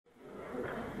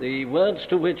The words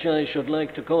to which I should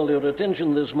like to call your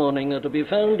attention this morning are to be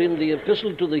found in the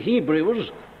epistle to the Hebrews,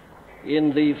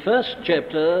 in the first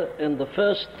chapter and the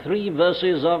first 3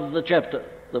 verses of the chapter.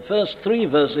 The first 3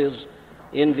 verses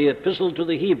in the epistle to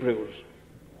the Hebrews.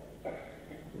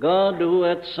 God, who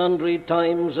at sundry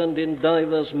times and in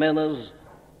divers manners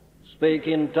spake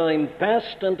in time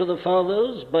past unto the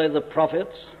fathers by the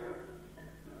prophets,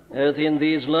 hath in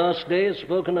these last days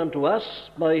spoken unto us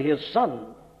by his Son,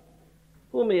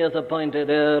 whom he hath appointed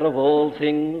heir of all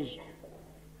things,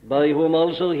 by whom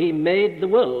also he made the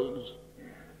worlds,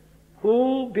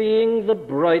 who, being the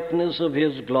brightness of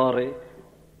his glory,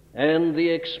 and the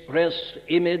express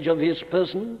image of his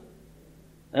person,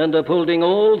 and upholding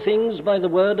all things by the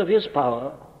word of his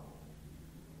power,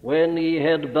 when he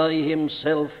had by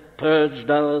himself purged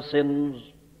our sins,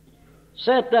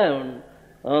 sat down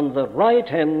on the right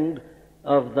hand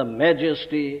of the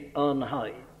Majesty on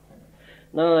high.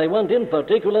 Now, I want in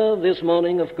particular this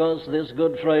morning, of course, this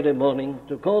Good Friday morning,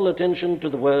 to call attention to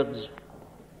the words,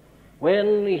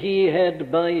 when he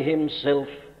had by himself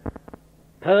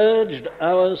purged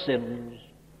our sins,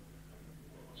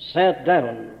 sat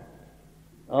down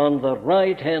on the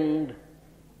right hand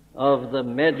of the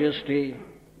Majesty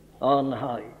on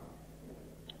high.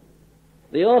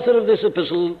 The author of this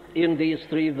epistle in these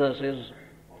 3 verses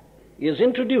is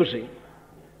introducing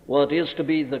what is to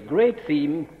be the great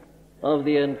theme of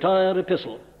the entire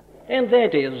epistle, and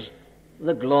that is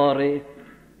the glory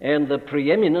and the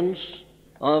preeminence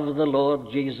of the Lord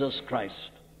Jesus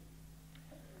Christ.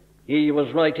 He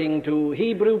was writing to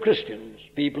Hebrew Christians,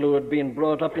 people who had been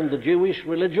brought up in the Jewish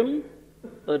religion,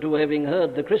 but who, having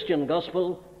heard the Christian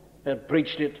gospel, had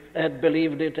preached it, had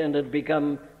believed it, and had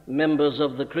become members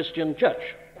of the Christian church.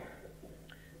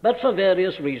 But for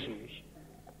various reasons,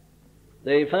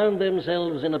 they found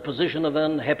themselves in a position of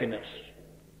unhappiness.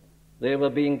 They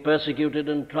were being persecuted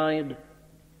and tried.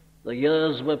 The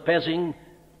years were passing,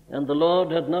 and the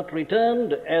Lord had not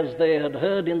returned as they had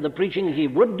heard in the preaching he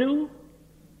would do,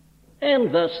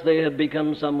 and thus they had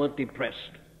become somewhat depressed.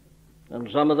 And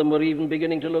some of them were even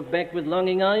beginning to look back with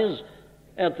longing eyes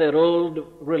at their old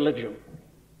religion.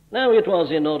 Now it was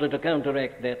in order to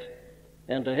counteract that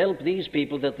and to help these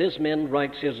people that this man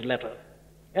writes his letter.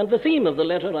 And the theme of the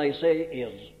letter, I say,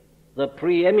 is the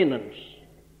preeminence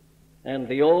and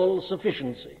the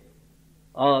all-sufficiency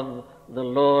of the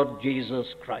Lord Jesus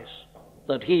Christ,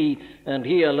 that he and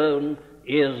he alone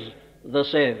is the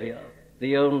Savior,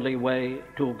 the only way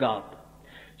to God.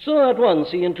 So at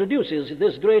once he introduces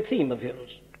this great theme of his,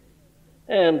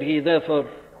 and he therefore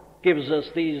gives us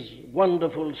these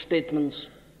wonderful statements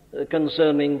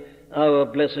concerning our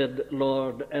blessed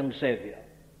Lord and Savior.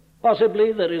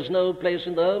 Possibly there is no place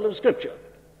in the whole of Scripture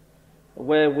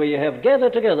where we have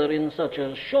gathered together in such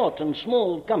a short and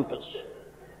small compass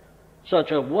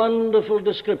such a wonderful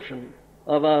description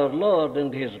of our Lord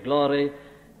and his glory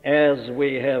as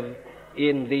we have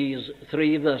in these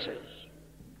 3 verses.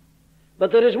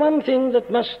 But there is one thing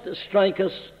that must strike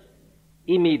us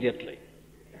immediately,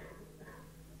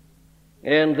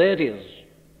 and that is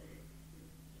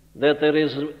that there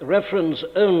is reference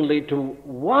only to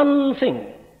one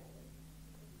thing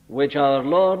which our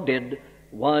Lord did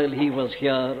while he was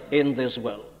here in this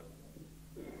world.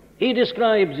 He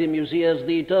describes him, you see, as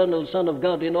the eternal Son of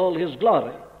God in all his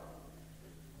glory.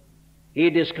 He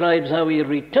describes how he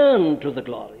returned to the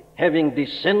glory, having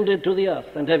descended to the earth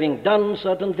and having done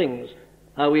certain things,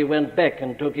 how he went back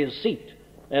and took his seat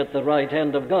at the right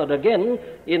hand of God, again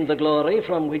in the glory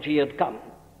from which he had come.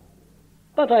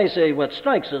 But I say what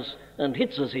strikes us and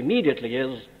hits us immediately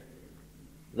is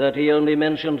that he only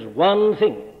mentions one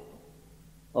thing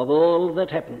of all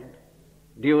that happened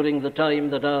during the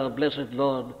time that our blessed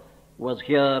Lord was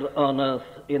here on earth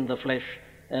in the flesh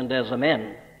and as a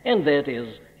man, and that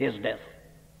is his death.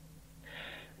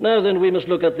 Now then, we must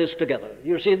look at this together.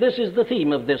 You see, this is the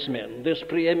theme of this man, this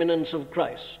preeminence of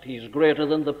Christ. He's greater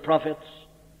than the prophets,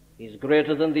 he's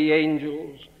greater than the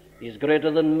angels, he's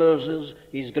greater than Moses,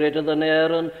 he's greater than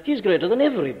Aaron, he's greater than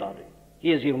everybody.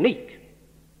 He is unique,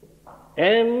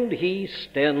 and he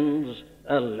stands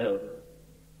alone.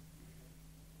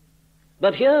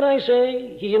 But here I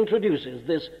say he introduces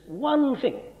this one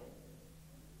thing,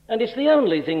 and it's the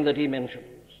only thing that he mentions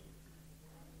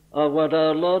of what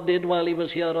our Lord did while he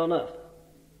was here on earth.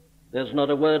 There's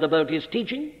not a word about his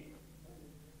teaching.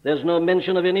 There's no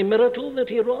mention of any miracle that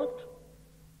he wrought.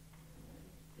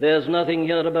 There's nothing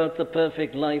here about the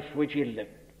perfect life which he lived.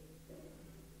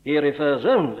 He refers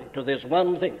only to this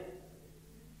one thing.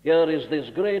 Here is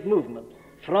this great movement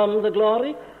from the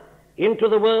glory into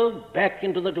the world, back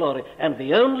into the glory. And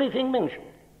the only thing mentioned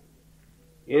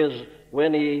is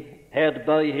when he had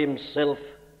by himself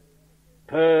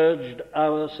purged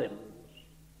our sins.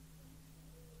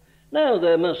 Now,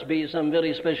 there must be some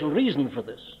very special reason for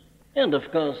this, and of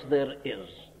course there is.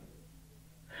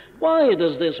 Why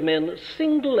does this man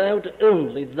single out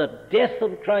only the death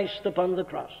of Christ upon the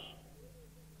cross,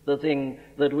 the thing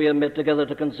that we are met together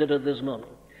to consider this morning?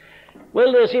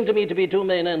 Well, there seem to me to be two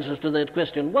main answers to that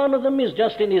question. One of them is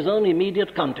just in his own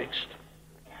immediate context.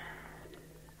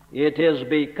 It is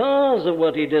because of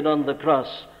what he did on the cross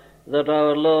that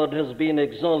our Lord has been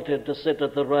exalted to sit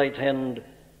at the right hand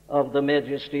of the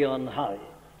Majesty on high.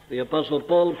 The Apostle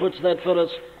Paul puts that for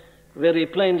us very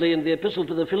plainly in the epistle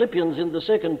to the Philippians in the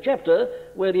 2nd chapter,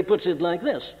 where he puts it like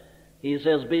this. He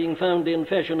says, being found in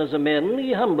fashion as a man,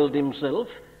 he humbled himself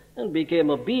and became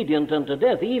obedient unto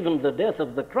death, even the death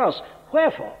of the cross.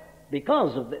 Wherefore?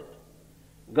 Because of that,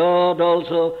 God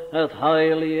also hath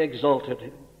highly exalted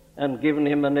him and given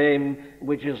him a name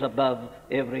which is above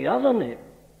every other name.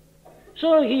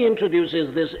 So he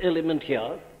introduces this element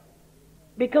here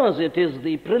because it is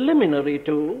the preliminary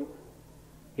to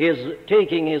his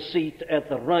taking his seat at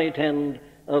the right hand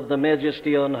of the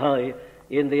Majesty on high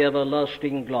in the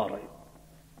everlasting glory.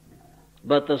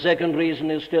 But the second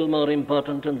reason is still more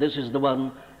important, and this is the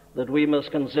one that we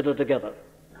must consider together.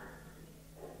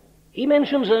 He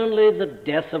mentions only the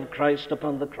death of Christ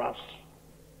upon the cross,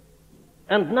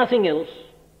 and nothing else,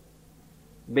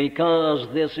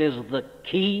 because this is the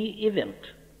key event.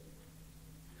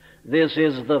 This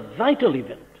is the vital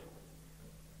event.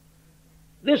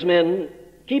 This man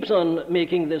keeps on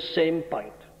making this same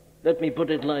point. Let me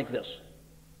put it like this.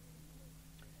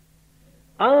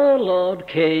 Our Lord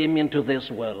came into this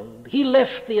world. He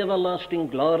left the everlasting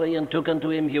glory and took unto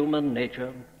him human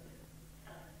nature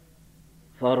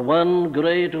for one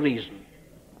great reason.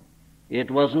 It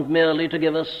wasn't merely to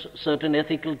give us certain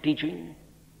ethical teaching.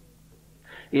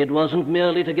 It wasn't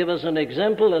merely to give us an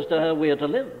example as to how we are to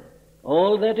live.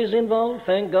 All that is involved,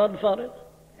 thank God for it.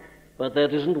 But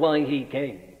that isn't why he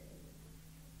came.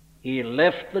 He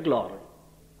left the glory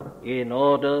in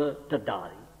order to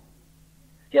die.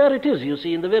 Here it is, you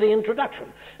see, in the very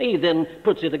introduction. He then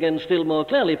puts it again still more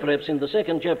clearly, perhaps in the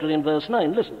 2nd chapter in verse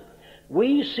 9. Listen,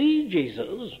 we see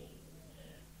Jesus,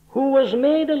 who was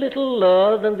made a little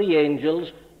lower than the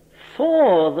angels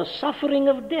for the suffering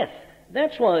of death.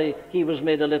 That's why he was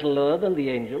made a little lower than the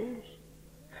angels.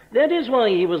 That is why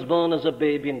he was born as a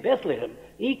babe in Bethlehem.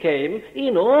 He came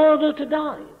in order to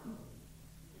die.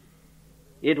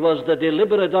 It was the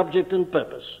deliberate object and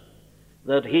purpose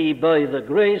that he, by the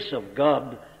grace of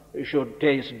God, should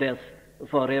taste death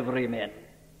for every man.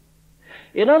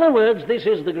 In other words, this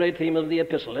is the great theme of the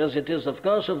epistle, as it is, of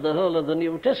course, of the whole of the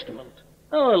New Testament.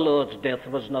 Our Lord's death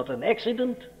was not an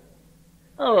accident.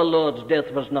 Our Lord's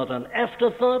death was not an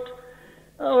afterthought.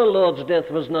 Our Lord's death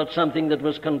was not something that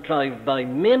was contrived by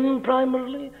men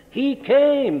primarily. He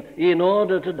came in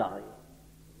order to die.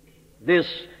 This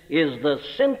is the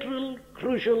central,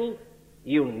 crucial,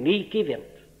 unique event.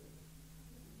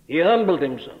 He humbled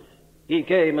himself. He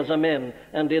came as a man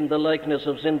and in the likeness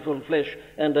of sinful flesh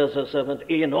and as a servant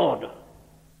in order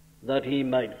that he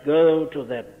might go to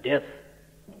that death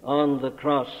on the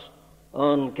cross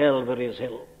on Calvary's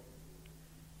hill.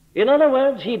 In other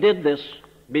words, he did this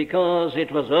because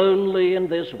it was only in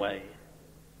this way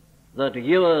that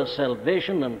your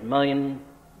salvation and mine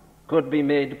could be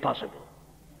made possible.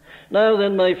 Now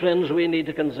then, my friends, we need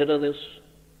to consider this.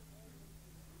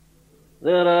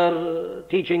 There are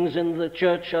teachings in the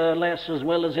church, alas, as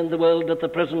well as in the world at the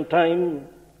present time,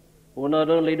 who not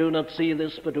only do not see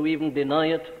this, but who even deny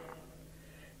it,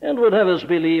 and would have us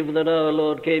believe that our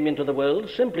Lord came into the world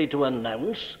simply to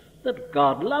announce that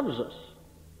God loves us.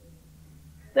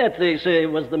 That, they say,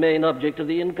 was the main object of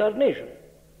the incarnation.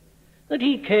 That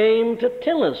he came to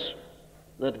tell us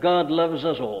that God loves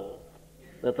us all.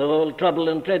 That the whole trouble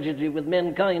and tragedy with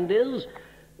mankind is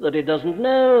that it doesn't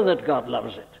know that God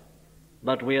loves it.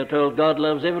 But we are told God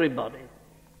loves everybody.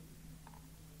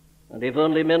 And if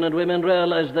only men and women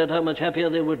realized that, how much happier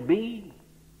they would be.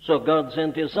 So God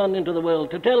sent his Son into the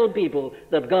world to tell people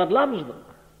that God loves them.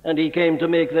 And he came to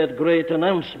make that great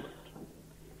announcement.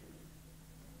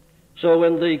 So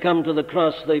when they come to the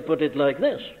cross, they put it like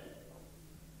this,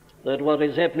 that what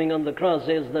is happening on the cross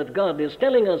is that God is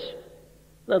telling us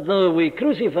that though we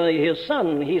crucify his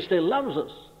Son, he still loves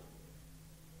us.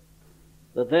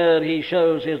 That there he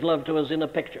shows his love to us in a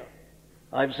picture.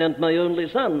 I've sent my only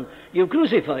Son. You've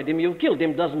crucified him, you've killed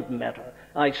him, doesn't matter.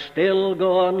 I still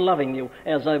go on loving you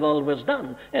as I've always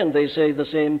done. And they say the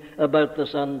same about the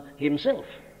Son himself.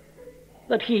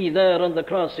 That he there on the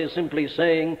cross is simply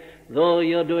saying, though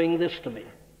you're doing this to me,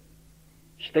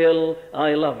 still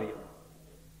I love you.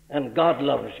 And God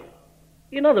loves you.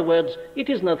 In other words, it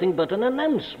is nothing but an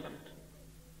announcement,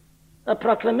 a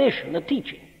proclamation, a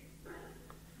teaching.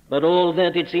 But all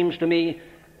that, it seems to me,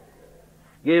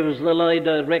 gives the lie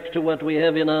direct to what we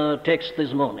have in our text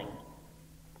this morning.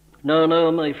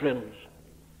 No, my friends.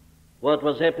 What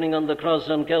was happening on the cross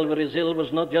on Calvary's Hill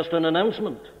was not just an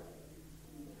announcement.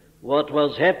 What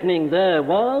was happening there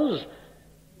was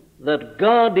that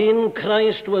God in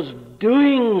Christ was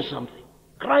doing something.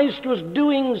 Christ was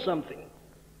doing something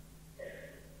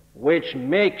which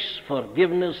makes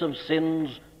forgiveness of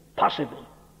sins possible.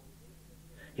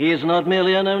 He is not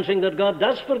merely announcing that God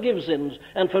does forgive sins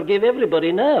and forgive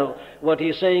everybody. No, what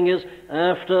he's saying is,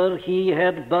 after he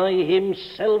had by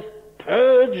himself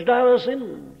purged our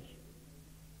sins,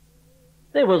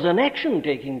 there was an action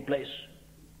taking place.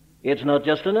 It's not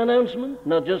just an announcement,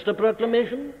 not just a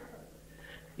proclamation.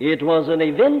 It was an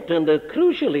event, and a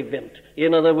crucial event.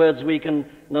 In other words, we can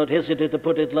not hesitate to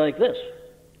put it like this: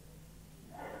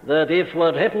 that if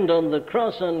what happened on the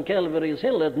cross on Calvary's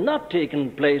Hill had not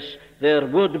taken place, there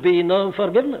would be no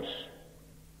forgiveness.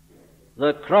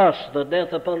 The cross, the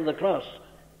death upon the cross,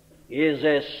 is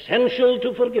essential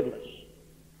to forgiveness.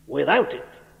 Without it,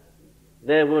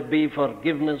 there would be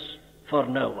forgiveness for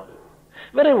no one.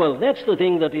 Very well, that's the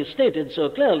thing that is stated so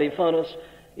clearly for us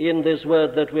in this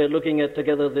word that we're looking at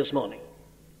together this morning.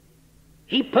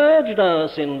 He purged our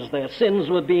sins. Their sins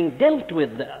were being dealt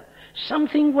with there.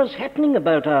 Something was happening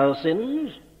about our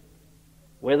sins,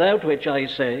 without which, I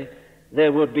say,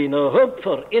 there would be no hope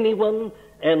for anyone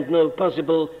and no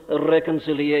possible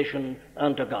reconciliation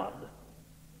unto God.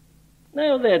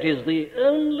 Now, that is the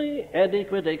only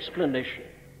adequate explanation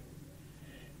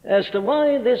as to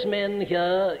why this man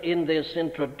here, in this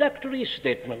introductory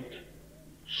statement,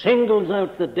 singles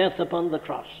out the death upon the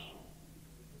cross.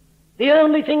 The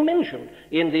only thing mentioned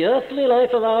in the earthly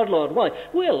life of our Lord. Why?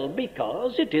 Well,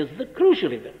 because it is the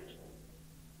crucial event.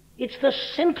 It's the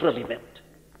central event.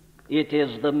 It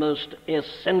is the most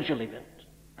essential event.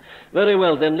 Very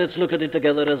well, then, let's look at it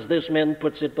together as this man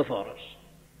puts it before us.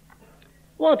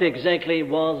 What exactly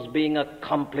was being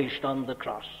accomplished on the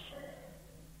cross?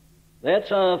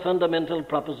 That's our fundamental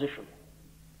proposition.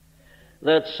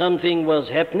 That something was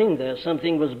happening there,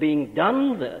 something was being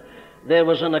done there. There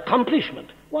was an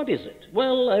accomplishment. What is it?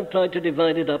 Well, I've tried to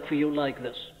divide it up for you like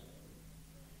this.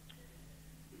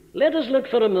 Let us look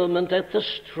for a moment at the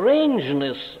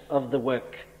strangeness of the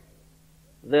work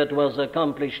that was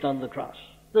accomplished on the cross.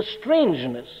 The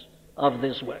strangeness of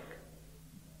this work.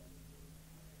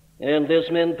 And this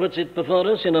man puts it before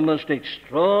us in a most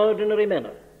extraordinary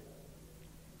manner.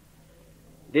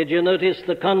 Did you notice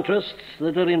the contrasts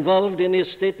that are involved in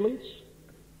his statements?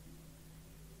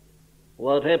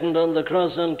 What happened on the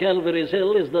cross on Calvary's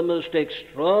Hill is the most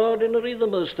extraordinary, the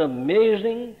most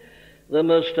amazing, the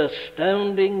most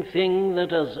astounding thing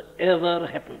that has ever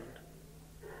happened.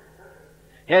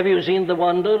 Have you seen the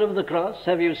wonder of the cross?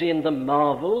 Have you seen the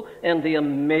marvel and the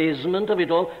amazement of it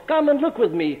all? Come and look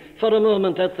with me for a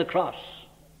moment at the cross.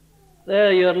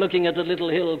 There you're looking at a little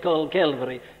hill called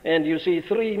Calvary, and you see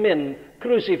three men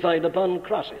crucified upon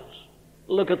crosses.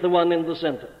 Look at the one in the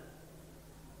center.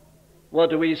 What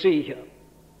do we see here?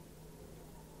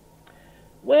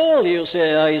 Well, you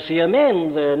say, I see a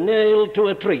man there nailed to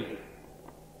a tree.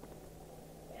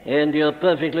 And you're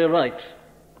perfectly right.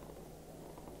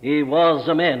 He was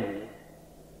a man.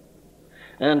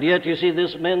 And yet, you see,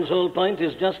 this man's whole point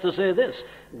is just to say this: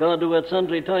 God, who at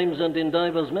sundry times and in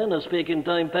divers manners spake in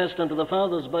time past unto the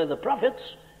fathers by the prophets,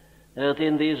 hath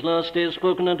in these last days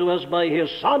spoken unto us by his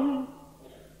Son,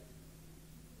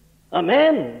 a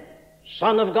man,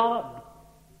 Son of God,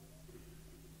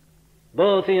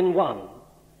 both in one,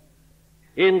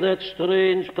 in that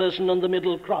strange person on the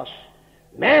middle cross.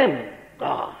 Man,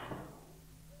 God.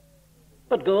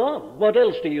 But go on. What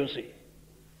else do you see?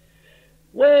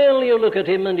 Well, you look at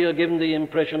him and you're given the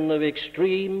impression of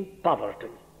extreme poverty.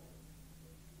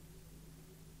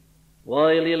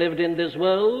 While he lived in this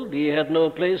world, he had no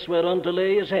place whereon to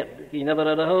lay his head. He never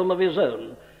had a home of his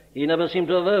own. He never seemed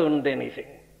to have owned anything.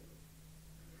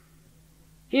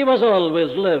 He was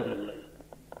always lonely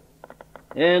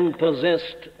and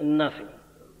possessed nothing.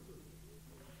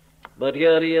 But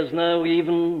here he is now,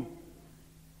 even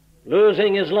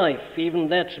losing his life. Even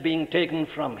that's being taken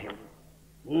from him.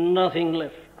 Nothing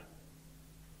left.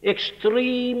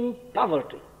 Extreme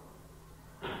poverty.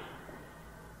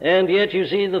 And yet, you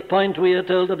see, the point we are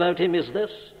told about him is this: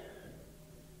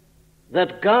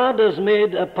 that God has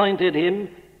appointed him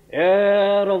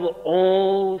heir of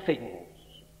all things.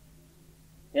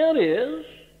 Here he is,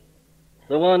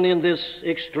 the one in this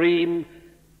extreme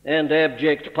and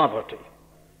abject poverty.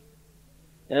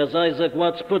 As Isaac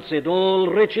Watts puts it, all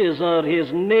riches are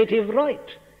his native right,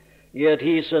 yet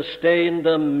he sustained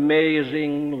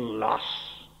amazing loss.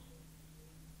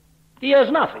 He has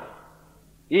nothing,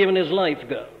 even his life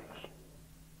goes.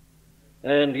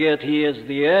 And yet he is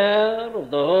the heir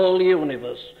of the whole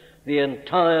universe, the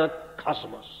entire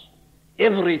cosmos.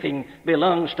 Everything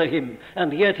belongs to him,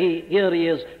 and yet here he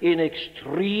is in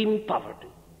extreme poverty.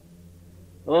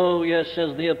 Oh, yes,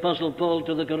 says the Apostle Paul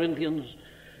to the Corinthians,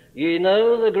 ye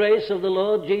know the grace of the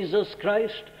Lord Jesus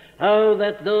Christ, how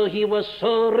that though he was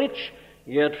so rich,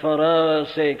 yet for our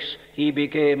sakes he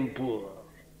became poor.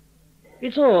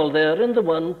 It's all there in the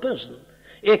one person.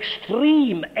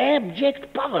 Extreme,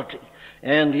 abject poverty,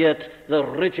 and yet the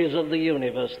riches of the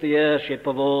universe, the heirship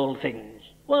of all things.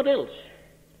 What else?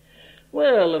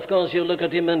 Well, of course, you look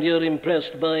at him and you're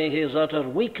impressed by his utter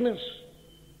weakness.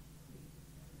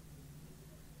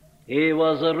 He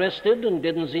was arrested and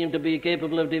didn't seem to be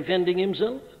capable of defending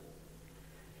himself.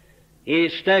 He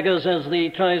staggers as he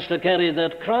tries to carry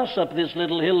that cross up this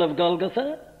little hill of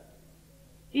Golgotha.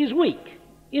 He's weak.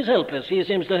 He's helpless. He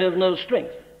seems to have no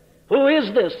strength. Who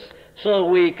is this so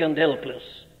weak and helpless?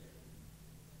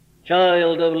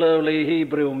 Child of lowly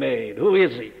Hebrew maid. Who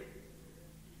is he?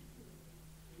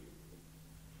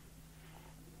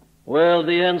 Well,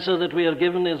 the answer that we are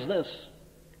given is this.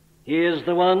 He is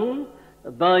the one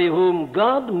by whom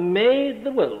God made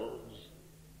the worlds.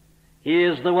 He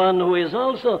is the one who is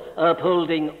also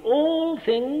upholding all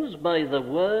things by the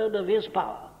word of his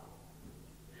power.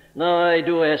 Now, I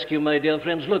do ask you, my dear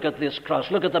friends, look at this cross,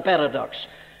 look at the paradox,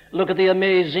 look at the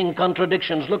amazing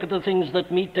contradictions, look at the things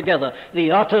that meet together,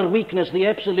 the utter weakness, the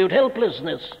absolute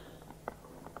helplessness.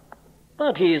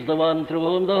 But he is the one through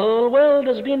whom the whole world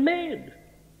has been made.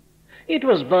 It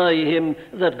was by him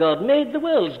that God made the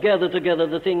worlds, gathered together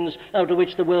the things out of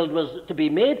which the world was to be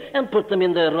made, and put them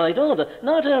in their right order.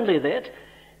 Not only that,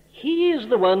 he is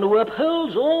the one who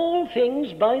upholds all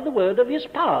things by the word of his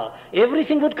power.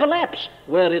 Everything would collapse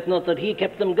were it not that he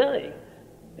kept them going.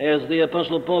 As the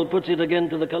Apostle Paul puts it again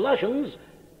to the Colossians,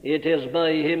 it is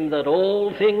by him that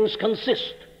all things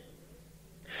consist.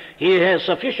 He has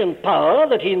sufficient power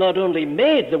that he not only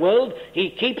made the world, he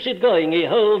keeps it going. He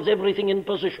holds everything in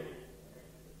position.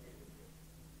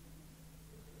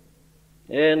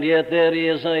 And yet there he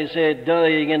is, I say,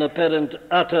 dying in apparent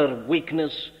utter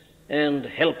weakness and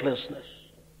helplessness.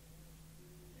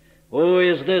 Who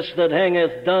is this that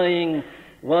hangeth dying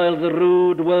while the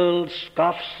rude world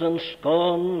scoffs and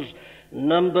scorns,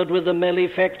 numbered with the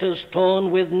malefactors,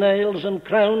 torn with nails and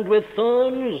crowned with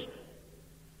thorns?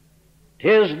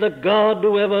 'Tis the God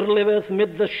who ever liveth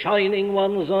mid the shining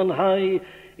ones on high,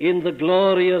 in the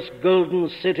glorious golden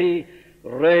city,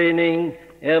 reigning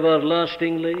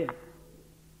everlastingly.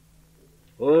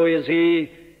 Who is he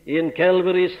in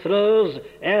Calvary's throes,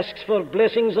 asks for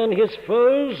blessings on his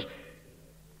foes?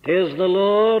 'Tis the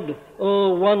Lord,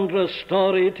 oh wondrous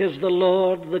story, 'tis the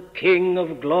Lord, the King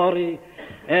of glory.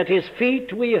 At his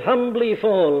feet we humbly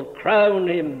fall, crown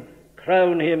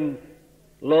him,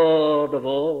 Lord of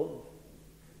all.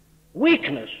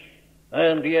 Weakness,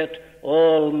 and yet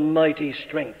almighty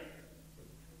strength.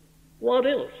 What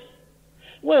else?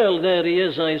 Well, there he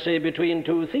is, I say, between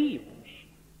two thieves,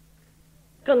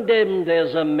 condemned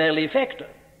as a malefactor.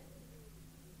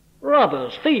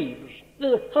 Robbers, thieves,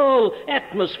 the whole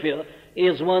atmosphere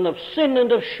is one of sin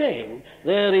and of shame.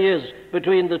 There he is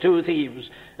between the two thieves,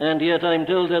 and yet I'm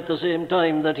told at the same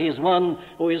time that he's one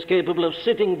who is capable of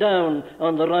sitting down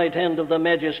on the right hand of the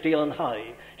Majesty on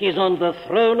high. He's on the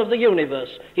throne of the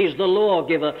universe. He's the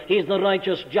lawgiver. He's the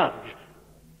righteous judge.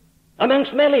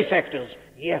 Amongst malefactors,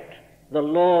 yet the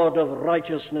Lord of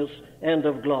righteousness and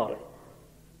of glory.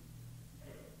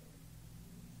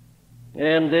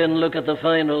 And then look at the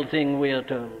final thing we are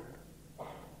told.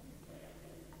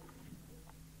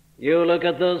 You look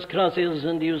at those crosses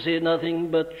and you see nothing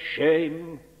but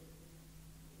shame.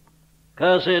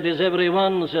 Cursed is every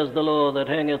one, says the law, that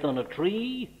hangeth on a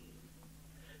tree.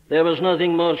 There was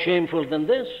nothing more shameful than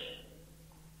this,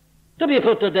 to be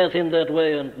put to death in that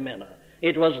way and manner.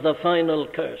 It was the final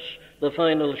curse, the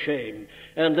final shame.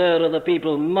 And there are the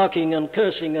people mocking and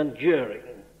cursing and jeering.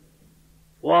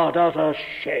 What utter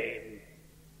shame!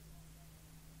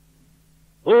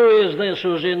 Who is this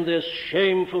who's in this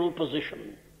shameful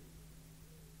position?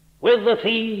 With the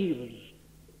thieves,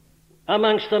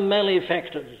 amongst the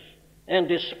malefactors, and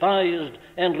despised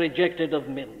and rejected of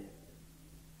men.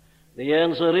 The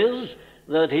answer is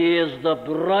that he is the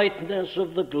brightness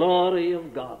of the glory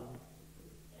of God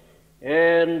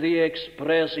and the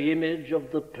express image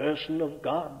of the person of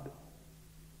God.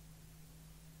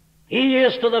 He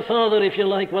is to the Father, if you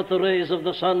like, what the rays of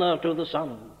the sun are to the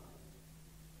sun.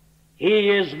 He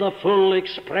is the full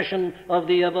expression of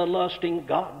the everlasting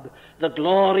God. The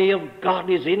glory of God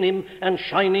is in him and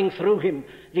shining through him.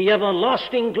 The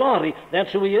everlasting glory,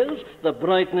 that's who he is, the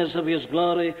brightness of his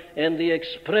glory and the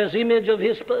express image of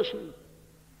his person.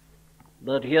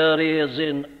 But here he is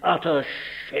in utter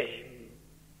shame.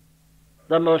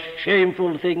 The most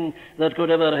shameful thing that could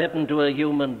ever happen to a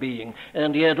human being.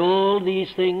 And yet all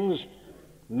these things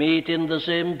meet in the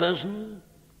same person.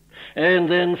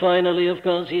 And then finally, of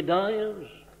course, he dies.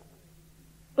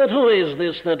 But who is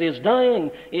this that is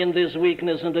dying in this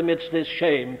weakness and amidst this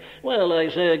shame? Well, I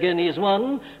say again, he's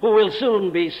one who will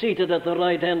soon be seated at the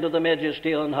right hand of the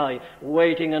Majesty on high,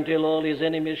 waiting until all his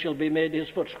enemies shall be made his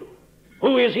footstool.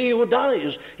 Who is he who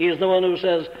dies? He is the one who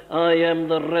says, I am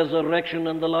the resurrection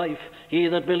and the life. He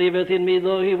that believeth in me,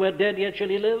 though he were dead, yet shall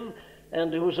he live.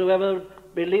 And whosoever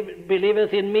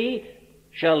believeth in me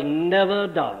shall never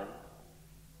die.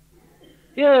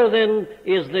 Here, then,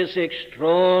 is this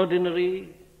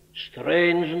extraordinary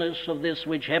strangeness of this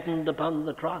which happened upon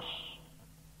the cross.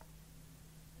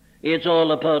 It's all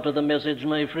a part of the message,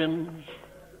 my friends.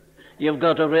 You've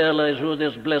got to realize who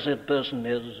this blessed person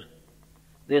is.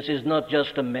 This is not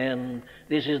just a man.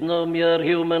 This is no mere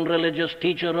human religious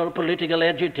teacher or political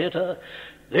agitator.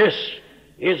 This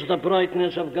is the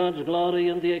brightness of God's glory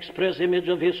and the express image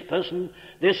of his person.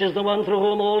 This is the one through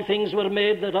whom all things were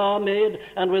made that are made,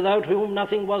 and without whom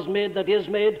nothing was made that is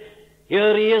made.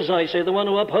 Here he is, I say, the one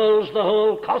who upholds the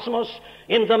whole cosmos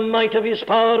in the might of his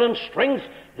power and strength.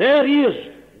 There he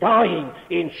is, dying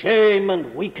in shame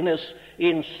and weakness,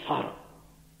 in sorrow.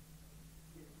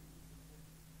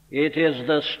 It is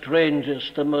the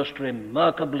strangest, the most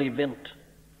remarkable event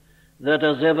that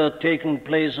has ever taken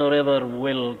place or ever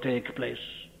will take place.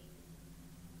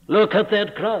 Look at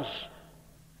that cross.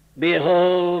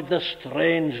 Behold the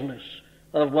strangeness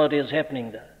of what is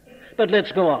happening there. But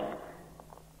let's go on.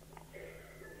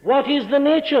 What is the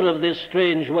nature of this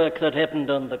strange work that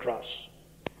happened on the cross?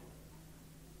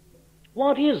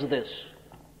 What is this?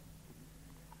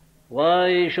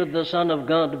 Why should the Son of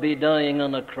God be dying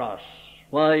on a cross?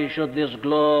 Why should this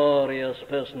glorious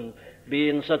person be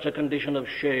in such a condition of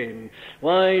shame?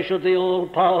 Why should the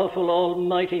all-powerful,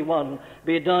 almighty one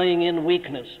be dying in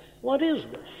weakness? What is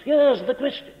this? Here's the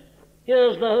question.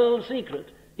 Here's the whole secret.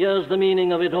 Here's the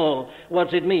meaning of it all.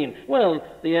 What's it mean? Well,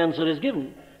 the answer is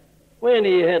given. When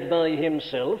he had by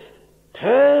himself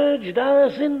purged our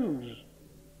sins.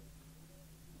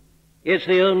 It's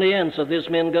the only answer. This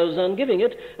man goes on giving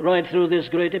it right through this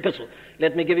great epistle.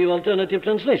 Let me give you alternative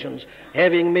translations.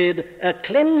 Having made a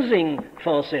cleansing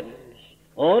for sins.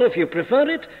 Or, if you prefer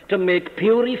it, to make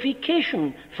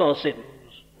purification for sins.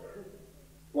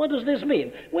 What does this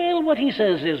mean? Well, what he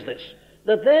says is this,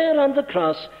 that there on the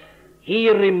cross, he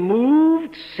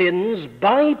removed sins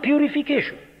by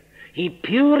purification. He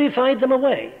purified them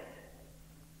away.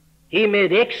 He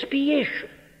made expiation.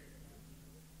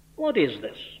 What is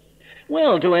this?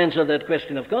 Well, to answer that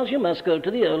question, of course, you must go to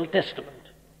the Old Testament.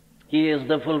 He is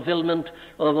the fulfillment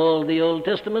of all the Old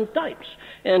Testament types.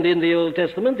 And in the Old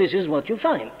Testament, this is what you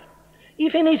find.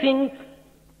 If anything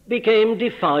became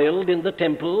defiled in the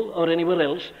temple or anywhere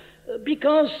else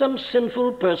because some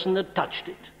sinful person had touched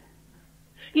it,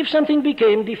 if something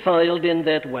became defiled in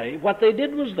that way, what they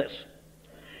did was this.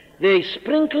 They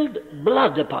sprinkled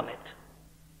blood upon it.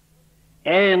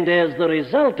 And as the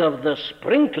result of the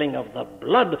sprinkling of the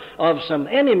blood of some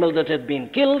animal that had been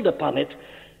killed upon it,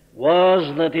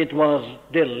 was that it was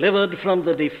delivered from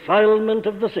the defilement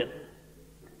of the sin.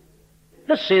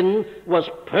 The sin was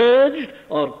purged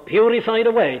or purified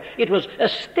away. It was a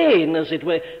stain, as it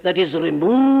were, that is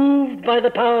removed by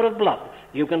the power of blood.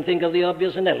 You can think of the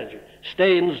obvious analogy.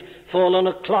 Stains fall on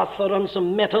a cloth or on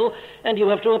some metal, and you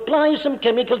have to apply some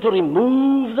chemical to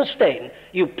remove the stain.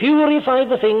 You purify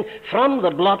the thing from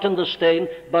the blot and the stain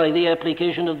by the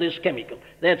application of this chemical.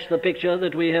 That's the picture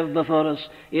that we have before us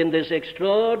in this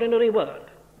extraordinary work.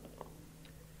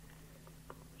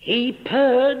 He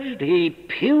purged, he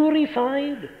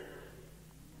purified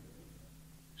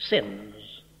sins.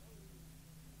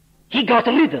 He got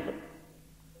rid of them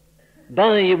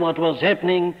by what was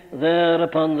happening there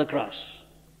upon the cross.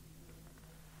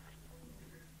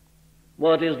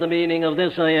 What is the meaning of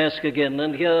this, I ask again?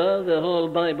 And here the whole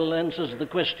Bible answers the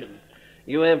question.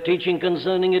 You have teaching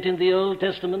concerning it in the Old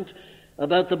Testament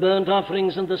about the burnt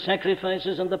offerings and the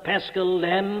sacrifices and the paschal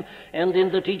lamb, and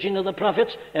in the teaching of the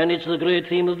prophets, and it's the great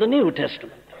theme of the New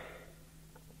Testament.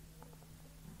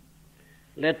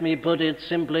 Let me put it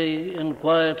simply and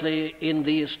quietly in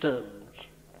these terms.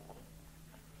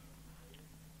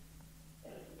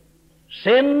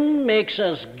 Sin makes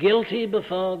us guilty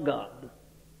before God.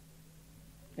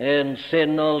 And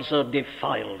sin also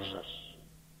defiles us,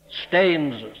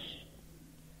 stains us,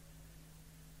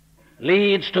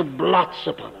 leads to blots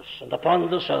upon us and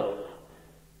upon the soul.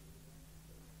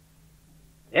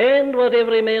 And what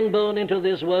every man born into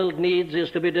this world needs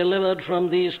is to be delivered from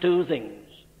these two things: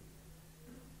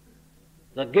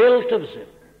 the guilt of sin,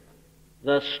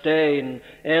 the stain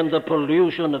and the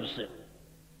pollution of sin.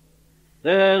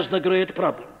 There's the great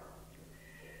problem.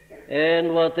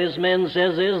 And what this man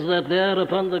says is that there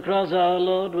upon the cross our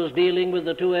Lord was dealing with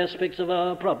the two aspects of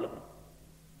our problem.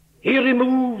 He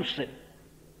removes sin.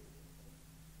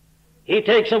 He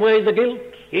takes away the guilt.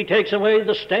 He takes away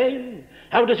the stain.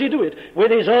 How does he do it?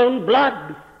 With his own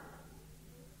blood.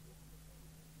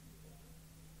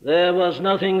 There was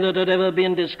nothing that had ever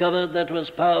been discovered that was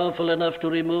powerful enough to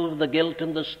remove the guilt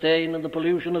and the stain and the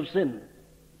pollution of sin.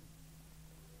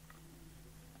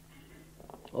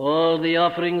 All the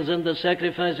offerings and the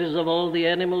sacrifices of all the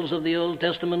animals of the Old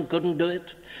Testament couldn't do it.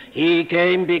 He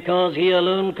came because he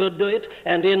alone could do it,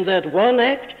 and in that one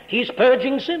act, he's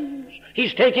purging sins.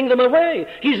 He's taking them away.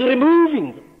 He's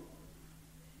removing them.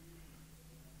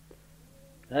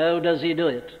 How does he do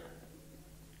it?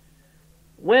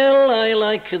 Well, I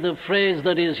like the phrase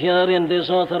that is here in this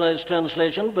authorized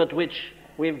translation, but which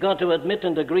we've got to admit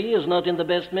and agree is not in the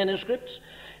best manuscripts.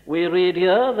 We read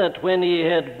here that when he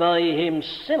had by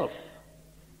himself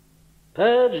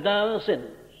purged our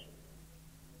sins.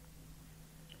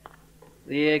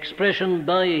 The expression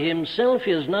by himself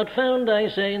is not found, I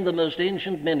say, in the most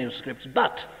ancient manuscripts,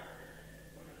 but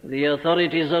the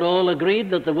authorities are all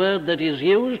agreed that the word that is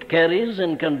used carries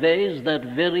and conveys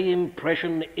that very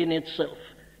impression in itself.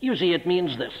 You see, it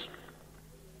means this: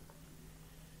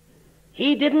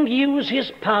 he didn't use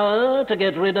his power to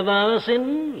get rid of our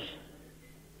sins.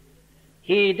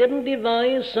 He didn't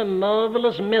devise some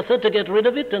marvelous method to get rid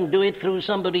of it and do it through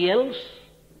somebody else.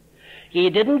 He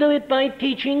didn't do it by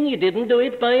teaching. He didn't do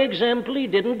it by example. He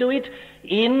didn't do it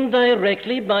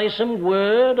indirectly by some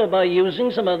word or by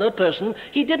using some other person.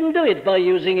 He didn't do it by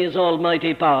using his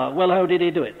almighty power. Well, how did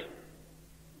he do it?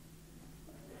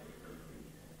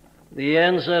 The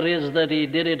answer is that he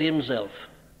did it himself.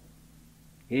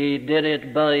 He did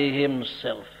it by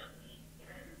himself,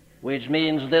 which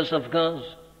means this, of course,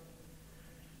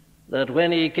 that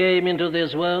when he came into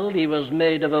this world, he was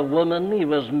made of a woman, he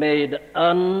was made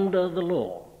under the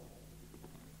law.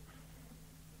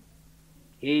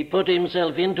 He put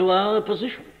himself into our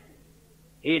position.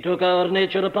 He took our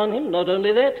nature upon him. Not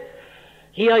only that,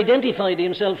 he identified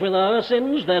himself with our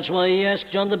sins. That's why he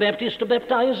asked John the Baptist to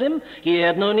baptize him. He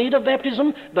had no need of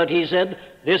baptism, but he said,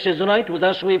 "This is right,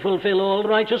 thus we fulfill all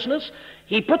righteousness."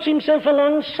 He puts himself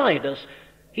alongside us.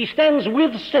 He stands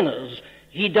with sinners.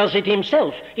 He does it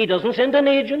himself. He doesn't send an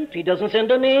agent. He doesn't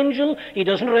send an angel. He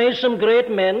doesn't raise some great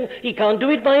men. He can't do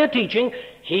it by a teaching.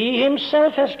 He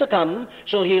himself has to come.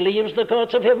 So he leaves the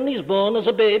courts of heaven. He's born as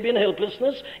a babe in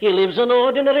helplessness. He lives an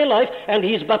ordinary life, and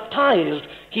he's baptized.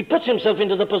 He puts himself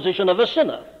into the position of a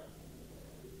sinner.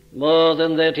 More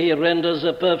than that, he renders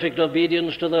a perfect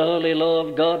obedience to the holy law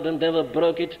of God and never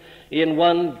broke it in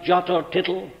one jot or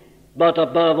tittle, but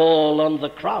above all on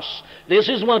the cross. This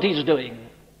is what he's doing.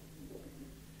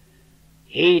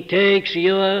 He takes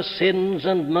your sins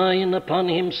and mine upon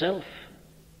himself,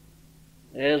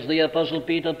 as the Apostle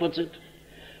Peter puts it,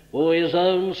 who his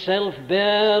own self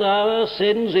bare our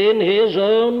sins in his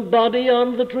own body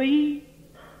on the tree.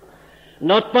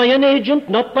 Not by an agent,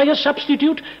 not by a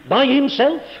substitute, by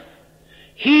himself.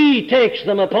 He takes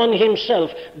them upon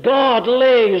himself. God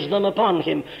lays them upon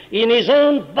him in his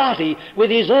own body with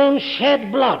his own shed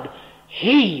blood.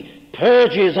 He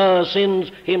purges our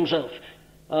sins himself.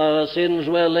 Our sins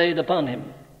were laid upon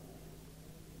him.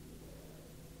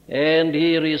 And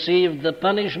he received the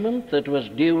punishment that was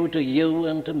due to you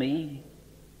and to me.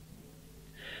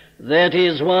 That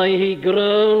is why he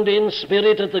groaned in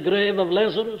spirit at the grave of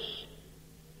Lazarus.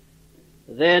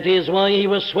 That is why he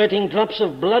was sweating drops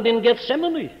of blood in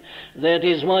Gethsemane. That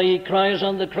is why he cries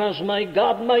on the cross, my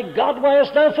God, why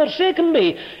hast thou forsaken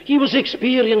me?" He was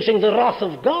experiencing the wrath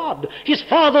of God. His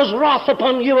Father's wrath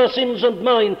upon your sins and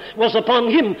mine was upon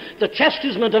him. The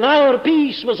chastisement of our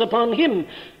peace was upon him.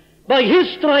 By his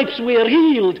stripes we are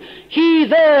healed. He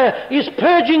there is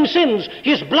purging sins.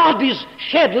 His blood is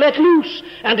shed, let loose,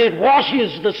 and it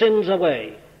washes the sins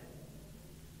away.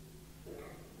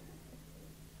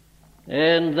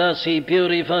 And thus he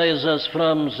purifies us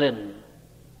from sin.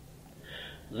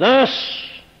 Thus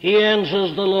he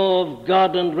answers the law of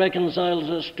God and reconciles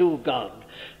us to God.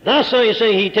 Thus, I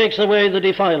say, he takes away the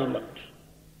defilement.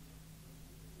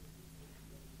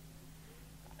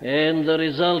 And the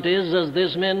result is, as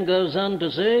this man goes on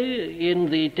to say in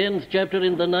the 10th chapter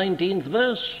in the 19th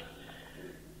verse,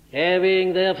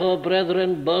 having therefore,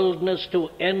 brethren, boldness to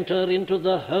enter into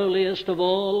the holiest of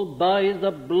all by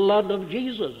the blood of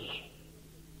Jesus.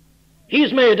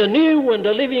 He's made a new and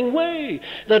a living way,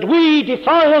 that we,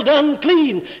 defiled,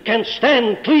 unclean, can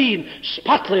stand clean,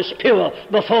 spotless, pure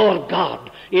before God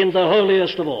in the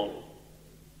holiest of all.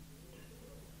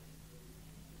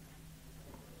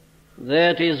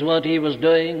 That is what he was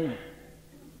doing,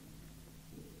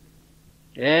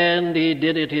 and he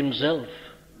did it himself.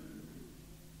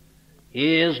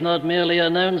 He is not merely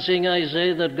announcing, I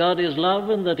say, that God is love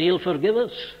and that he'll forgive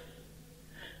us.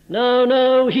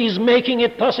 No, he's making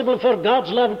it possible for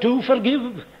God's love to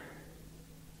forgive.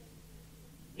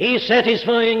 He's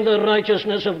satisfying the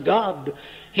righteousness of God.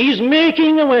 He's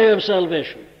making a way of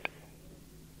salvation.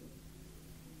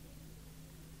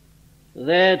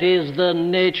 That is the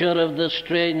nature of the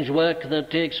strange work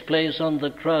that takes place on the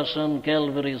cross on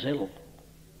Calvary's Hill.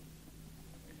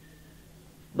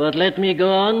 But let me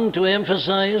go on to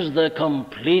emphasize the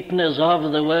completeness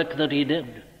of the work that he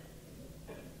did.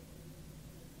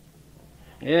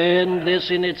 And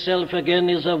this in itself again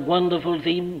is a wonderful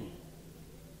theme.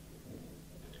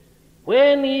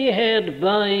 When he had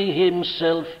by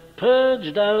himself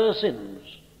purged our sins.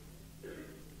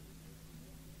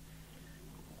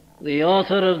 The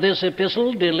author of this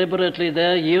epistle deliberately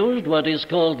there used what is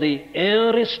called the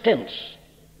aorist tense.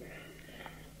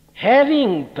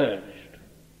 Having purged.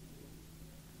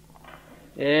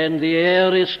 And the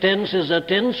aorist tense is a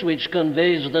tense which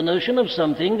conveys the notion of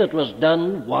something that was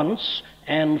done once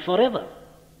and forever.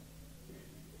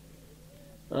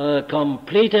 A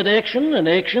completed action, an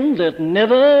action that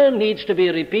never needs to be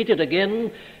repeated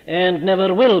again and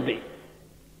never will be.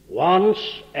 Once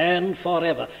and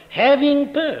forever.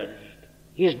 Having purged.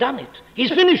 He's done it.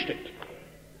 He's finished it.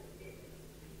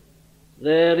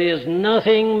 There is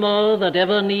nothing more that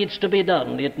ever needs to be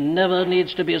done. It never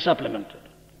needs to be supplemented.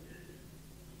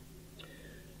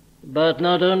 But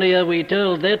not only are we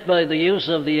told that by the use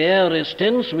of the aorist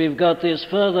tense, we've got this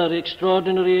further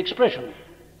extraordinary expression.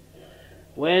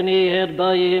 When he had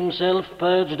by himself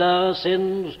purged our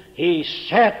sins, he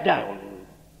sat down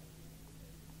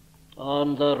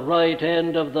on the right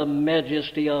hand of the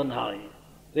Majesty on high.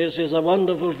 This is a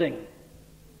wonderful thing.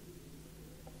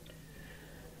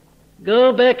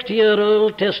 Go back to your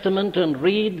Old Testament and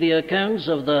read the accounts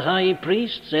of the high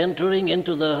priests entering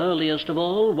into the holiest of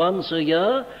all once a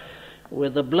year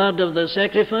with the blood of the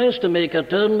sacrifice to make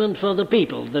atonement for the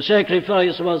people. The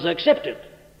sacrifice was accepted.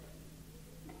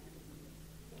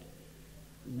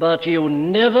 But you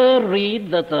never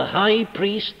read that the high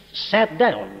priest sat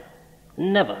down.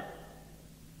 Never.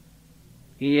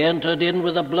 He entered in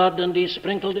with the blood and he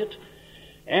sprinkled it,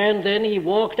 and then he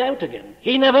walked out again.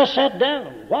 He never sat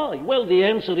down. Why? Well, the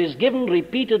answer is given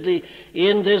repeatedly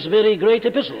in this very great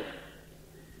epistle.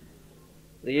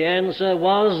 The answer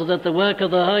was that the work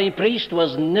of the high priest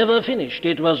was never finished.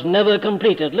 It was never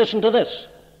completed. Listen to this.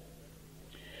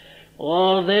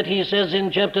 All that, he says in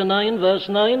chapter 9, verse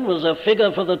 9, was a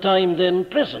figure for the time then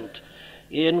present,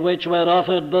 in which were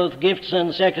offered both gifts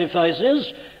and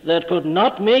sacrifices that could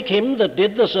not make him that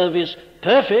did the service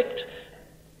perfect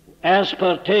as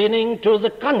pertaining to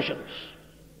the conscience.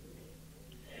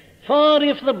 For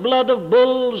if the blood of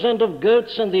bulls and of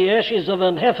goats and the ashes of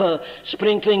an heifer,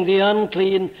 sprinkling the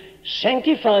unclean,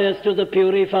 sanctifieth to the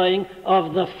purifying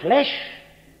of the flesh,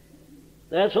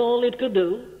 that's all it could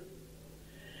do.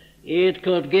 It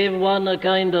could give one a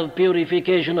kind of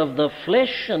purification of the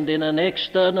flesh and in an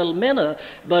external manner,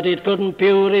 but it couldn't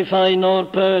purify nor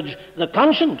purge the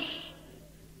conscience.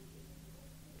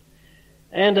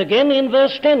 And again in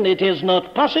verse 10, it is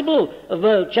not possible,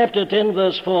 chapter 10,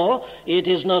 verse 4, it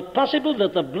is not possible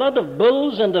that the blood of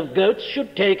bulls and of goats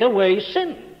should take away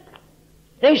sin.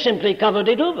 They simply covered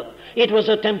it over. It was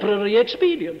a temporary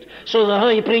expedient. So the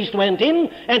high priest went in,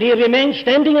 and he remained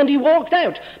standing, and he walked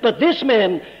out. But this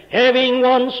man, having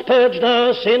once purged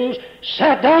our sins,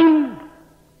 sat down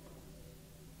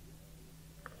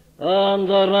on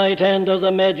the right hand of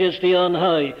the Majesty on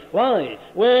high. Why?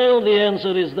 Well, the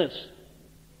answer is this.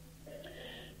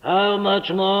 How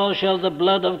much more shall the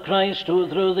blood of Christ, who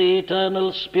through the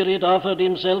eternal Spirit offered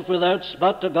himself without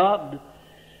spot to God,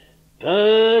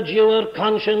 purge your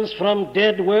conscience from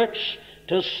dead works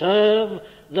to serve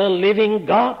the living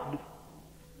God?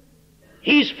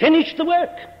 He's finished the work.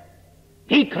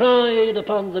 He cried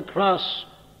upon the cross,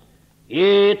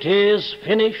 "It is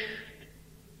finished."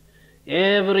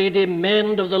 Every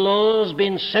demand of the law has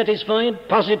been satisfied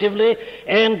positively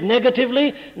and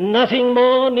negatively. Nothing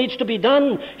more needs to be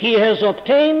done. He has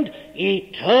obtained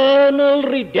eternal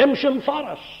redemption for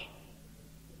us.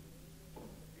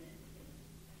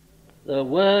 The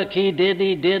work he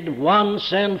did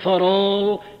once and for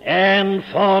all and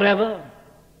forever.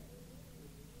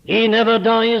 He never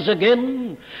dies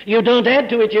again. You don't add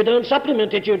to it, you don't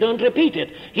supplement it, you don't repeat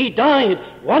it. He died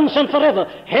once and forever,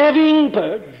 having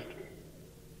purged.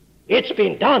 It's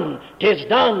been done, 'tis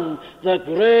done, the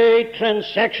great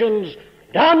transaction's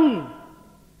done.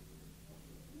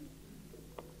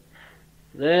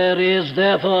 There is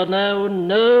therefore now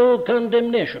no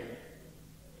condemnation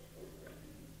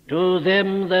to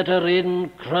them that are in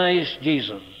Christ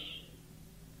Jesus.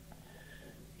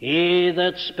 He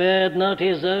that spared not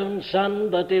his own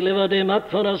Son, but delivered him up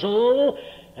for us all,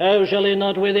 how shall he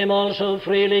not with him also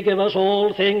freely give us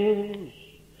all things?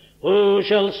 Who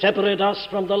shall separate us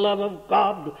from the love of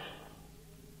God?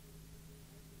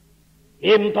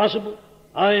 Impossible.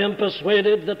 I am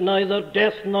persuaded that neither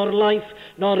death nor life,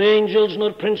 nor angels,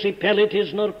 nor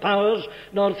principalities, nor powers,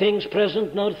 nor things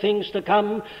present, nor things to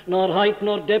come, nor height,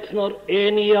 nor depth, nor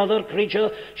any other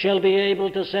creature shall be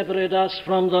able to separate us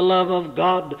from the love of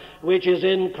God, which is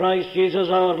in Christ Jesus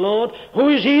our Lord. Who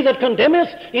is he that condemneth?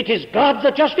 It is God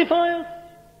that justifieth.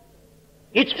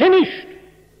 It's finished.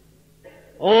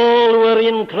 All who are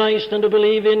in Christ and who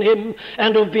believe in him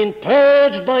and who have been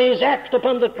purged by his act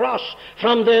upon the cross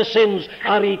from their sins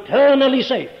are eternally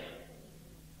safe.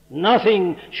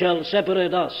 Nothing shall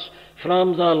separate us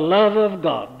from the love of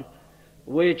God,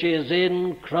 which is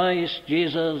in Christ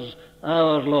Jesus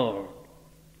our Lord.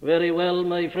 Very well,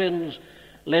 my friends,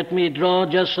 let me draw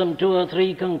just some 2 or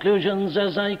 3 conclusions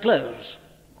as I close.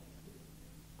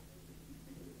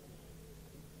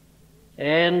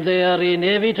 And they are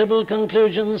inevitable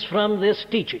conclusions from this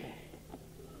teaching.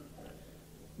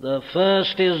 The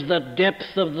first is the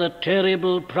depth of the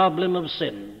terrible problem of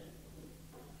sin.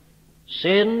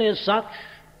 Sin is such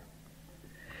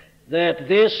that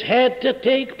this had to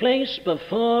take place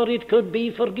before it could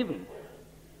be forgiven.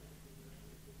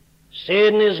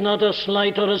 Sin is not a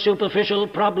slight or a superficial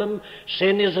problem.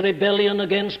 Sin is rebellion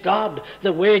against God.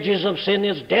 The wages of sin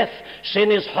is death. Sin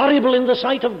is horrible in the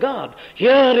sight of God.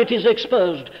 Here it is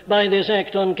exposed by this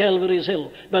act on Calvary's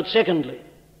Hill. But secondly,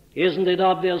 isn't it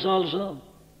obvious also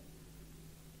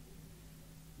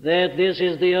that this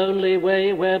is the only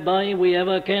way whereby we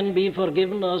ever can be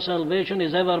forgiven or salvation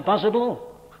is ever possible?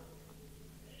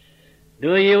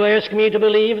 Do you ask me to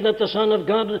believe that the Son of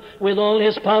God, with all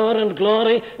his power and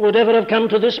glory, would ever have come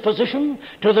to this position?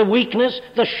 To the weakness,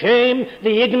 the shame,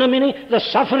 the ignominy, the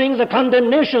suffering, the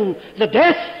condemnation, the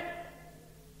death,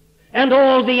 and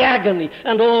all the agony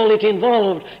and all it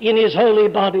involved in his holy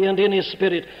body and in his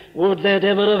spirit. Would that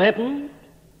ever have happened?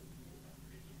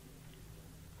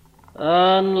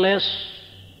 Unless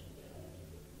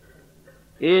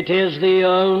it is the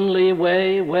only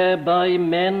way whereby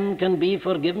men can be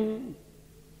forgiven.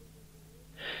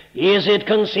 Is it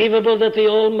conceivable that the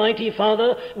Almighty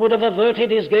Father would have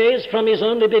averted his gaze from his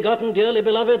only begotten, dearly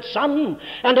beloved Son,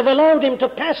 and have allowed him to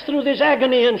pass through this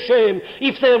agony and shame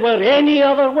if there were any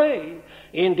other way?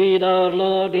 Indeed, our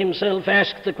Lord himself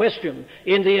asked the question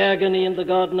in the agony in the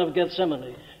Garden of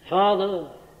Gethsemane,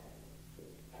 Father,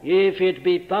 if it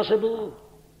be possible,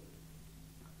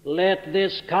 let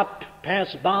this cup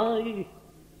pass by.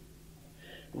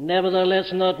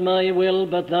 Nevertheless, not my will,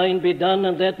 but thine be done,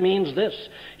 and that means this.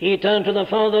 He turned to the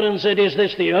Father and said, is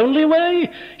this the only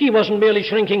way? He wasn't merely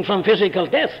shrinking from physical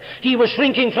death. He was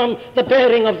shrinking from the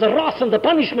bearing of the wrath and the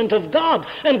punishment of God,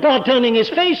 and God turning his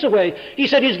face away. He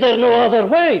said, is there no other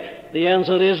way? The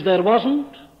answer is, there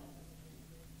wasn't.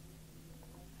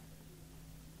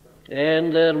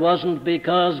 And there wasn't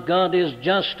because God is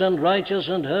just and righteous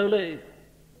and holy,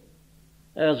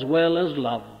 as well as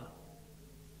love.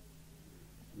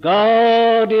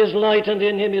 God is light, and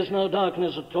in him is no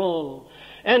darkness at all.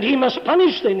 And he must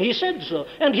punish sin. He said so,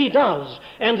 and he does.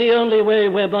 And the only way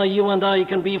whereby you and I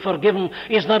can be forgiven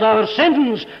is that our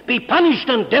sins be punished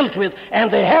and dealt with,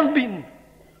 and they have been.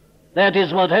 That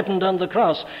is what happened on the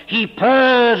cross. He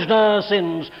purged our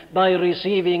sins by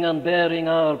receiving and bearing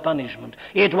our punishment.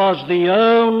 It was the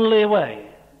only way.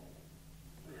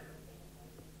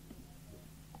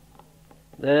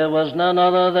 There was none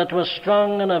other that was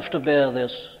strong enough to bear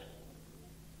this.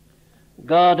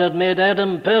 God had made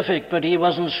Adam perfect, but he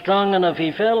wasn't strong enough.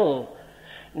 He fell.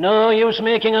 No use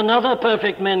making another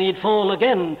perfect man. He'd fall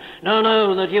again.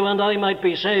 No, that you and I might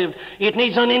be saved. It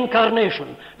needs an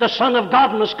incarnation. The Son of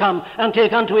God must come and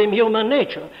take unto him human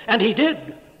nature. And he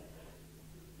did.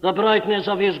 The brightness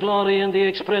of his glory and the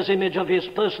express image of his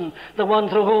person, the one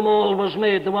through whom all was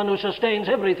made, the one who sustains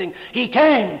everything. He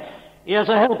came. He is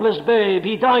a helpless babe.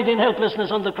 He died in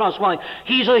helplessness on the cross. Why?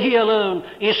 He alone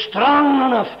is strong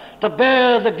enough to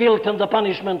bear the guilt and the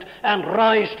punishment and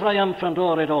rise triumphant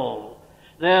o'er it all.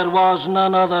 There was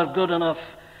none other good enough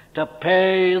to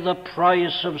pay the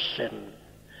price of sin.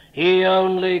 He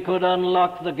only could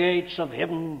unlock the gates of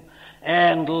heaven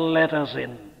and let us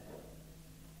in.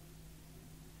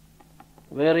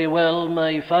 Very well,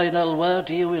 my final word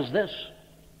to you is this.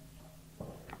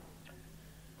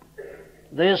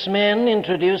 This man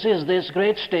introduces this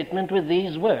great statement with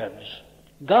these words: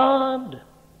 God,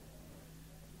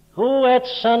 who at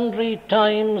sundry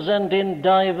times and in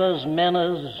divers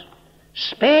manners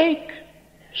spoke,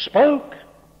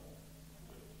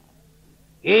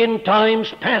 in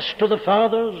times past to the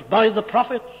fathers by the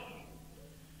prophets,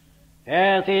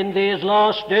 hath in these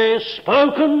last days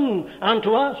spoken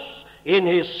unto us in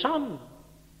his Son.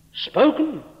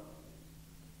 Spoken.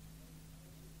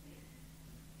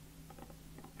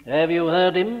 Have you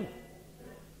heard him?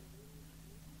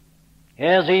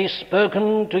 Has he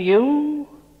spoken to you?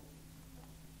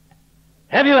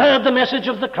 Have you heard the message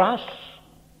of the cross?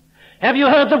 Have you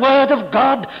heard the word of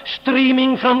God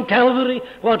streaming from Calvary?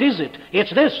 What is it?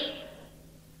 It's this: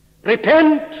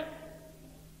 repent.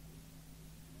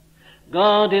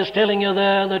 God is telling you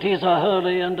there that he's a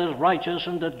holy and a righteous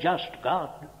and a just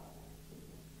God.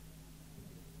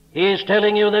 He is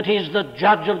telling you that he's the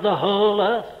judge of the whole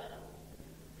earth,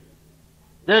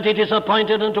 that it is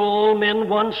appointed unto all men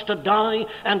once to die,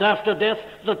 and after death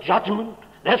the judgment.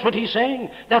 That's what he's saying.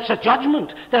 That's a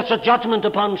judgment. That's a judgment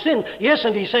upon sin. Yes,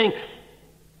 and he's saying,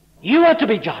 you are to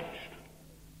be judged.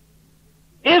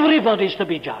 Everybody's to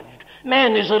be judged.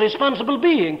 Man is a responsible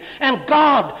being, and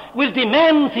God will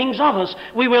demand things of us.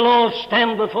 We will all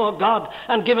stand before God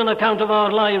and give an account of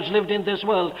our lives lived in this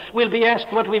world. We'll be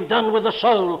asked what we've done with the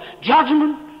soul.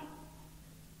 Judgment.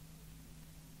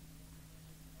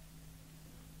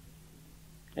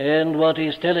 And what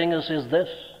he's telling us is this: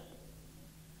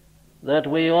 that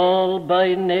we all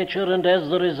by nature and as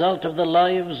the result of the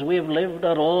lives we've lived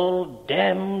are all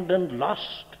damned and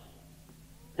lost.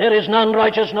 There is none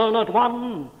righteous, no, not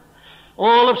one.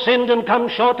 All have sinned and come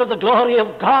short of the glory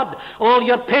of God. All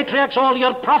your patriarchs, all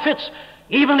your prophets,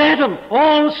 even Adam,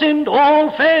 all sinned,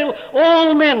 all fail,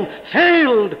 all men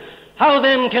failed. How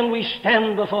then can we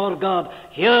stand before God?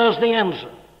 Here's the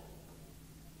answer.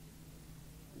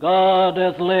 God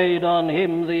hath laid on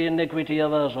him the iniquity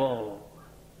of us all.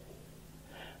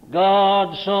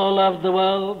 God so loved the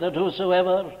world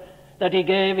that he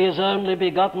gave his only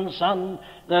begotten Son,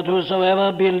 that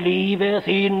whosoever believeth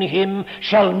in him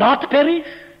shall not perish,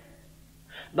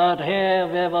 but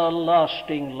have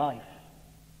everlasting life.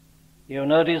 You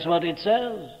notice what it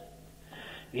says.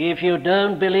 If you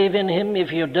don't believe in him,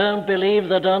 if you don't believe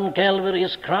that on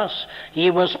Calvary's cross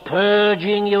he was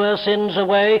purging your sins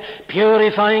away,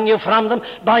 purifying you from them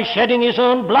by shedding his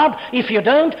own blood, if you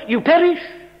don't, you perish.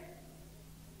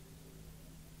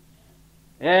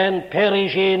 And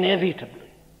perish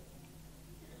inevitably.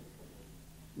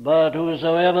 But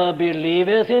whosoever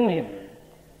believeth in him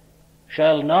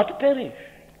shall not perish,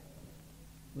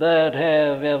 but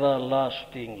have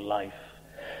everlasting life.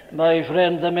 My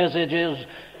friend, the message is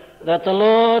that the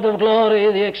Lord of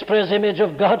glory, the express image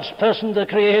of God's person, the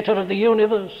creator of the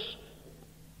universe,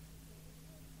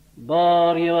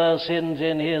 bore your sins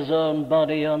in his own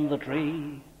body on the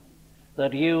tree,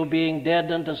 that you, being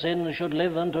dead unto sin, should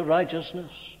live unto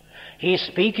righteousness. He's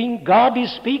speaking. God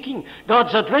is speaking.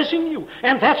 God's addressing you.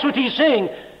 And that's what he's saying.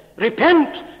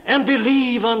 Repent and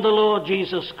believe on the Lord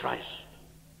Jesus Christ,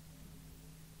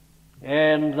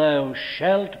 and thou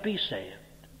shalt be saved.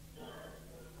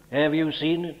 Have you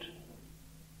seen it?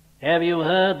 Have you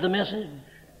heard the message?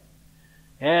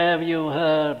 Have you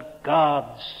heard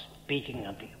God speaking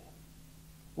unto you?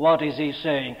 What is he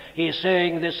saying? He's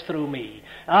saying this through me.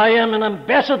 I am an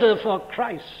ambassador for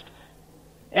Christ.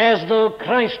 As though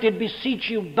Christ did beseech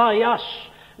you by us,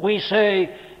 we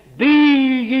say, be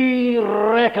ye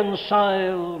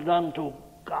reconciled unto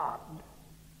God.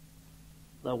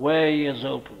 The way is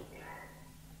open.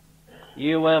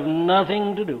 You have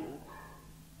nothing to do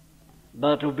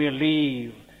but to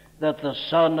believe that the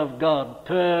Son of God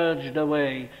purged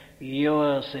away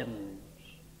your sins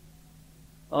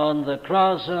on the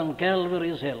cross on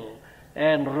Calvary's hill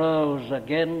and rose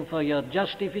again for your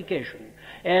justification,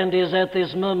 and is at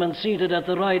this moment seated at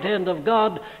the right hand of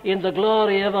God in the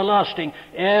glory everlasting,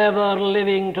 ever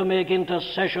living to make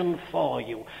intercession for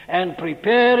you and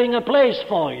preparing a place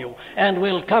for you, and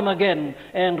will come again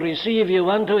and receive you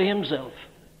unto himself,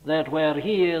 that where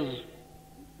he is,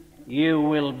 you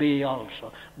will be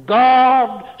also.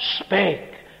 God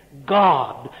spake.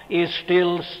 God is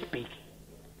still speaking.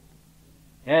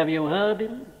 Have you heard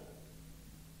him?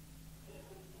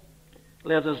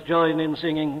 Let us join in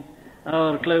singing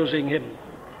our closing hymn,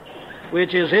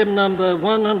 which is hymn number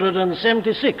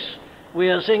 176. We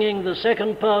are singing the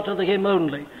second part of the hymn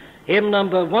only. Hymn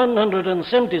number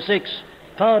 176,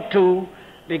 part 2,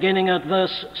 beginning at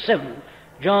verse 7.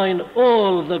 Join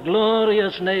all the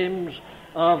glorious names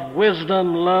of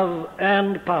wisdom, love,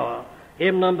 and power.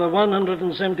 Hymn number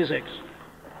 176.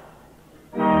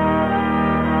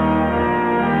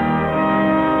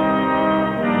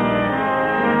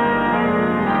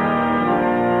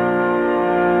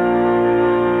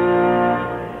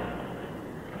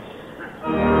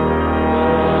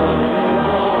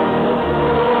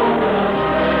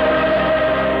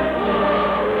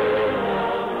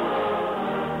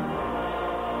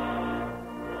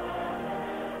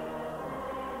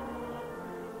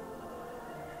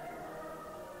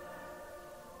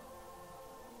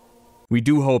 We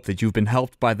do hope that you've been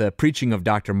helped by the preaching of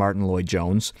Dr. Martyn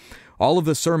Lloyd-Jones. All of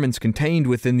the sermons contained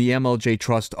within the MLJ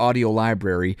Trust audio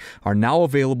library are now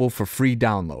available for free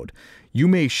download. You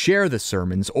may share the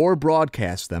sermons or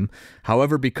broadcast them.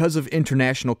 However, because of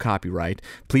international copyright,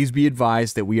 please be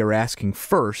advised that we are asking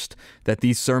first that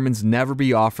these sermons never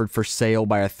be offered for sale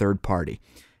by a third party.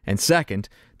 And second,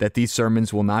 that these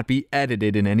sermons will not be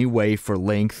edited in any way for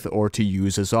length or to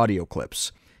use as audio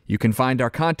clips. You can find our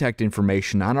contact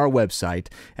information on our website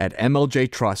at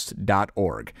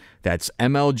mljtrust.org. That's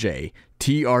mljtrust.org.